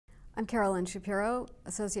I'm Carolyn Shapiro,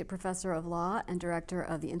 Associate Professor of Law and Director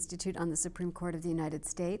of the Institute on the Supreme Court of the United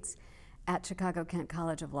States at Chicago-Kent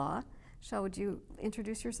College of Law. Shel, would you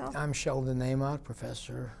introduce yourself? I'm Sheldon Nahmod,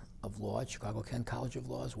 Professor of Law at Chicago-Kent College of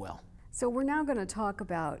Law as well. So we're now going to talk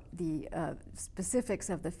about the specifics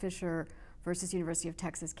of the Fisher versus University of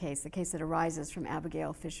Texas case, the case that arises from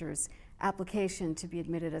Abigail Fisher's application to be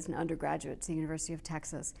admitted as an undergraduate to the University of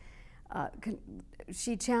Texas.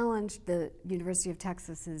 She challenged the University of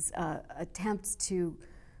Texas's attempts to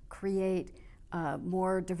create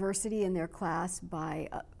more diversity in their class by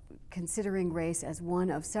considering race as one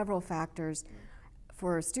of several factors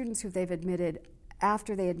for students who they've admitted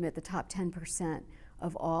after they admit the top 10%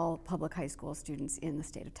 of all public high school students in the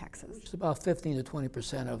state of Texas. It's about 15 to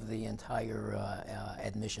 20% of the entire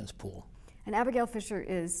admissions pool. And Abigail Fisher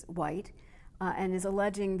is white and is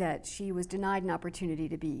alleging that she was denied an opportunity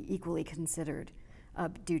to be equally considered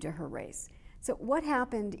due to her race. So what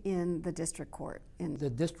happened in the district court?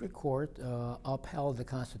 The district court upheld the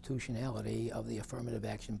constitutionality of the affirmative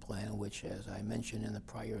action plan, which, as I mentioned in the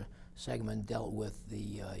prior segment, dealt with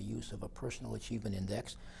the use of a personal achievement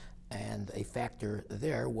index. And a factor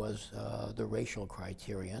there was the racial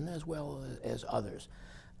criterion as well as others.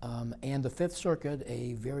 And the Fifth Circuit,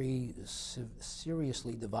 a very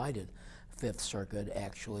seriously divided Fifth Circuit,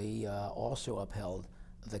 actually also upheld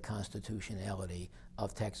the constitutionality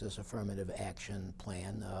of Texas affirmative action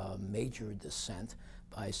plan, major dissent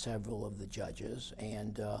by several of the judges.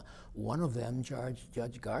 And one of them,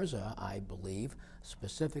 Judge Garza, I believe,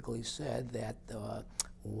 specifically said that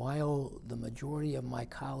while the majority of my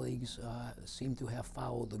colleagues seem to have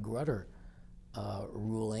followed the Grutter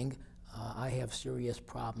ruling, I have serious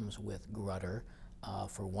problems with Grutter,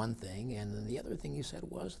 for one thing. And then the other thing he said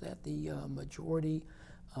was that the majority,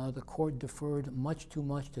 the court deferred much too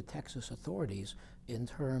much to Texas authorities in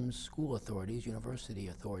terms, school authorities, university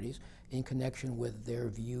authorities, in connection with their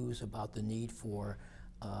views about the need for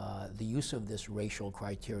the use of this racial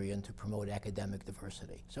criterion to promote academic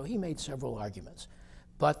diversity. So he made several arguments.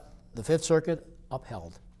 But the Fifth Circuit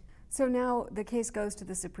upheld. So now the case goes to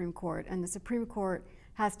the Supreme Court, and the Supreme Court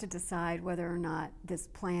has to decide whether or not this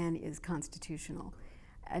plan is constitutional.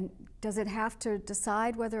 And does it have to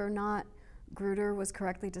decide whether or not Grutter was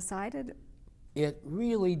correctly decided? It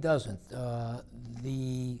really doesn't.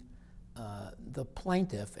 The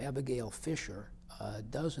plaintiff, Abigail Fisher,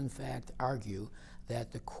 does in fact argue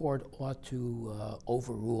that the court ought to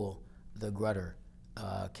overrule the Grutter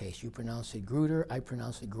case. You pronounce it Grutter, I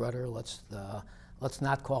pronounce it Grutter. Let's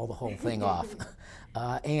not call the whole thing off.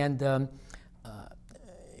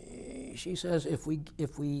 She says if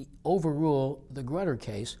we overrule the Grutter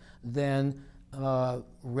case, then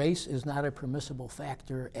race is not a permissible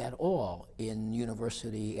factor at all in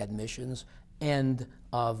university admissions. End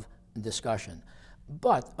of discussion.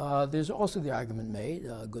 But there's also the argument made,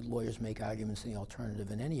 good lawyers make arguments in the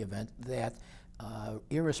alternative in any event, that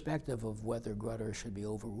irrespective of whether Grutter should be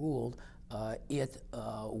overruled, it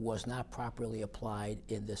was not properly applied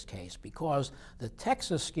in this case, because the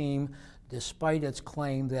Texas scheme, despite its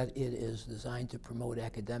claim that it is designed to promote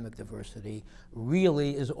academic diversity,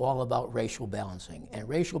 really is all about racial balancing. And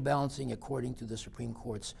racial balancing, according to the Supreme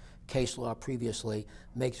Court's case law previously,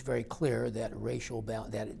 makes very clear that racial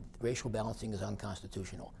balancing is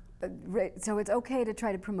unconstitutional. So it's okay to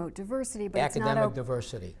try to promote diversity, but academic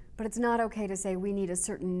diversity. But it's not okay to say we need a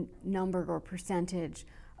certain number or percentage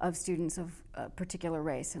of students of a particular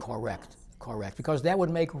race. Correct, correct. Because that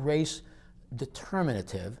would make race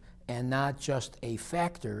determinative and not just a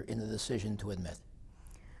factor in the decision to admit.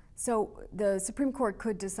 So the Supreme Court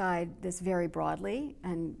could decide this very broadly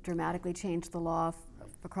and dramatically change the law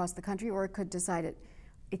across the country, or it could decide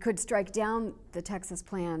it could strike down the Texas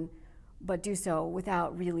plan, but do so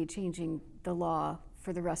without really changing the law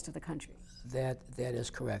for the rest of the country. That is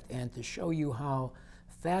correct. And to show you how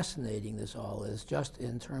fascinating this all is, just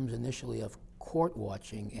in terms initially of court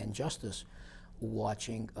watching and justice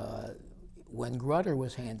watching, when Grutter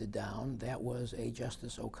was handed down, that was a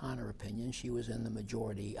Justice O'Connor opinion. She was in the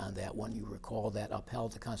majority on that one. You recall that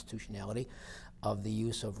upheld the constitutionality of the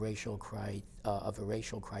use of a racial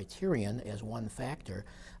criterion as one factor.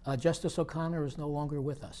 Justice O'Connor is no longer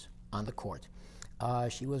with us on the court.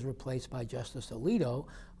 She was replaced by Justice Alito,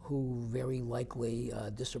 who very likely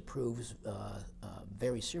disapproves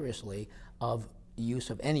very seriously of use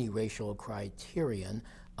of any racial criterion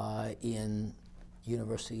in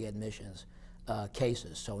university admissions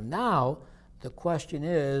cases. So now the question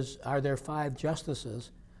is, are there 5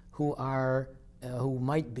 justices who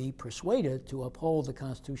might be persuaded to uphold the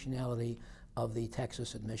constitutionality of the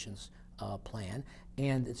Texas admissions plan?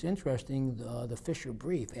 And it's interesting, the Fisher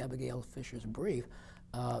brief, Abigail Fisher's brief,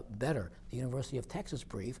 better. The University of Texas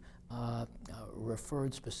brief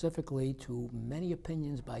referred specifically to many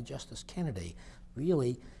opinions by Justice Kennedy,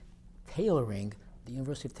 really tailoring, the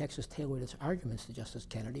University of Texas tailored its arguments to Justice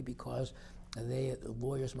Kennedy because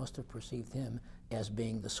lawyers must have perceived him as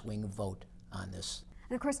being the swing vote on this.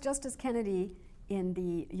 And of course, Justice Kennedy in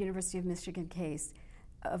the University of Michigan case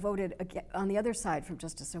voted on the other side from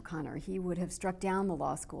Justice O'Connor. He would have struck down the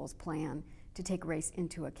law school's plan to take race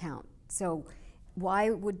into account. So why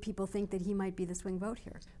would people think that he might be the swing vote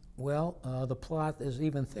here? Well, the plot is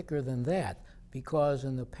even thicker than that, because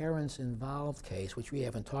in the parents involved case, which we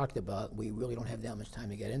haven't talked about, we really don't have that much time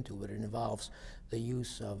to get into, but it involves the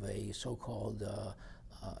use of a so-called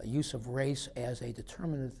use of race as a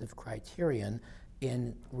determinative criterion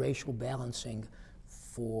in racial balancing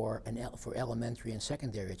for elementary and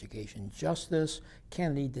secondary education. Justice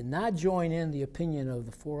Kennedy did not join in the opinion of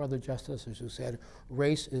the 4 other justices who said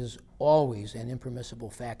race is always an impermissible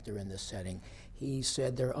factor in this setting. He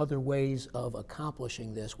said there are other ways of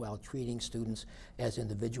accomplishing this while treating students as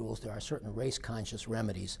individuals. There are certain race-conscious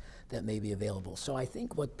remedies that may be available. So I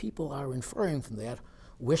think what people are inferring from that,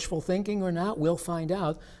 wishful thinking or not, we'll find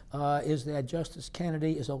out, is that Justice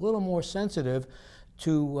Kennedy is a little more sensitive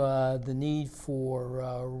to the need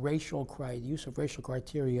for use of racial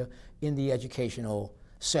criteria in the educational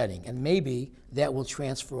setting. And maybe that will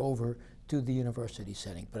transfer over to the university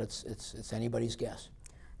setting, but it's anybody's guess.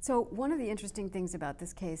 So one of the interesting things about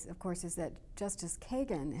this case, of course, is that Justice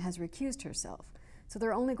Kagan has recused herself. So there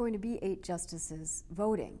are only going to be 8 justices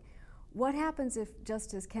voting. What happens if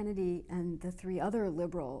Justice Kennedy and the 3 other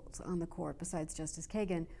liberals on the court, besides Justice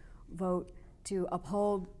Kagan, vote to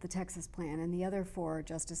uphold the Texas plan and the other 4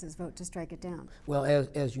 justices vote to strike it down? Well,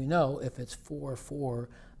 as you know, if it's 4-4,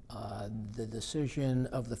 the decision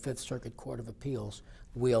of the Fifth Circuit Court of Appeals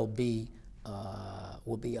will be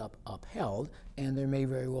upheld, and there may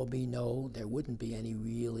very well be there wouldn't be any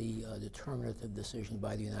really determinative decision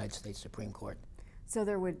by the United States Supreme Court. So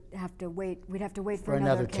we'd have to wait for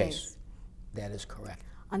another case. That is correct.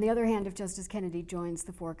 On the other hand, if Justice Kennedy joins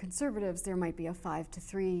the 4 conservatives, there might be a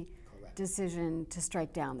 5-3 decision to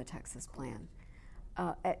strike down the Texas plan.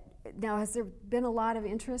 Now, has there been a lot of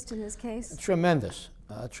interest in this case? Tremendous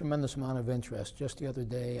amount of interest. Just the other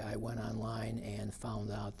day, I went online and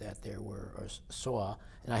found out that there were, or saw,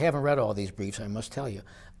 and I haven't read all these briefs, I must tell you,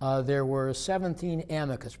 there were 17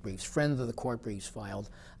 amicus briefs, friends of the court briefs, filed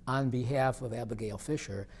on behalf of Abigail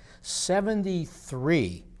Fisher.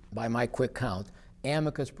 73, by my quick count,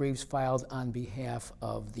 amicus briefs filed on behalf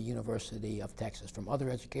of the University of Texas, from other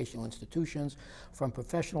educational institutions, from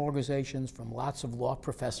professional organizations, from lots of law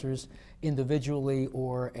professors, individually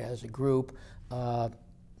or as a group.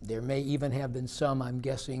 There may even have been some, I'm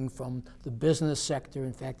guessing, from the business sector.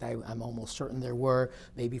 In fact, I'm almost certain there were,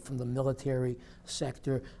 maybe from the military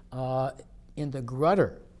sector. In the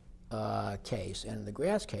Grutter case and in the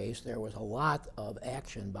Grass case, there was a lot of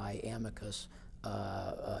action by amicus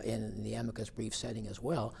in the amicus brief setting as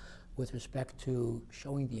well, with respect to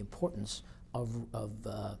showing the importance of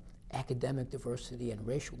academic diversity and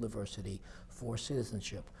racial diversity for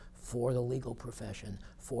citizenship, for the legal profession,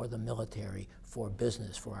 for the military, for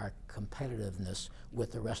business, for our competitiveness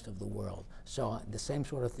with the rest of the world. So the same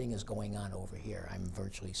sort of thing is going on over here, I'm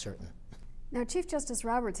virtually certain. Now, Chief Justice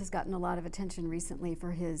Roberts has gotten a lot of attention recently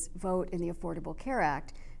for his vote in the Affordable Care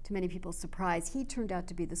Act. To many people's surprise, he turned out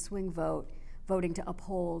to be the swing vote, voting to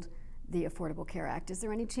uphold the Affordable Care Act. Is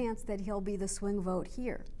there any chance that he'll be the swing vote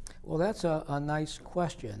here? Well, that's a nice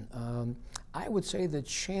question. I would say the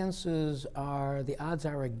odds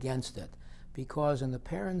are against it, because in the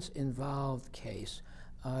parents involved case,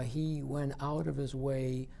 he went out of his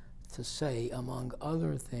way to say, among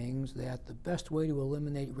other things, that the best way to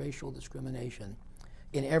eliminate racial discrimination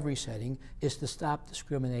in every setting is to stop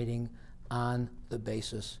discriminating on the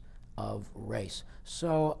basis of race.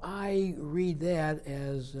 So I read that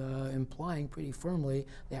as implying pretty firmly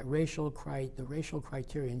that the racial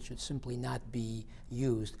criterion should simply not be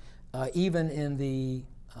used, even in the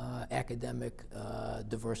academic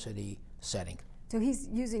diversity setting. So he's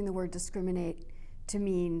using the word discriminate to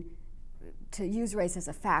mean to use race as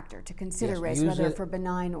a factor, to consider race, whether for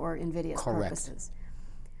benign or invidious purposes.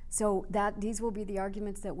 So these will be the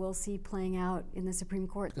arguments that we'll see playing out in the Supreme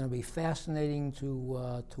Court. It's going to be fascinating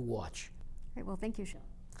to watch. All right, well, thank you, Sean.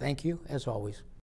 Thank you, as always.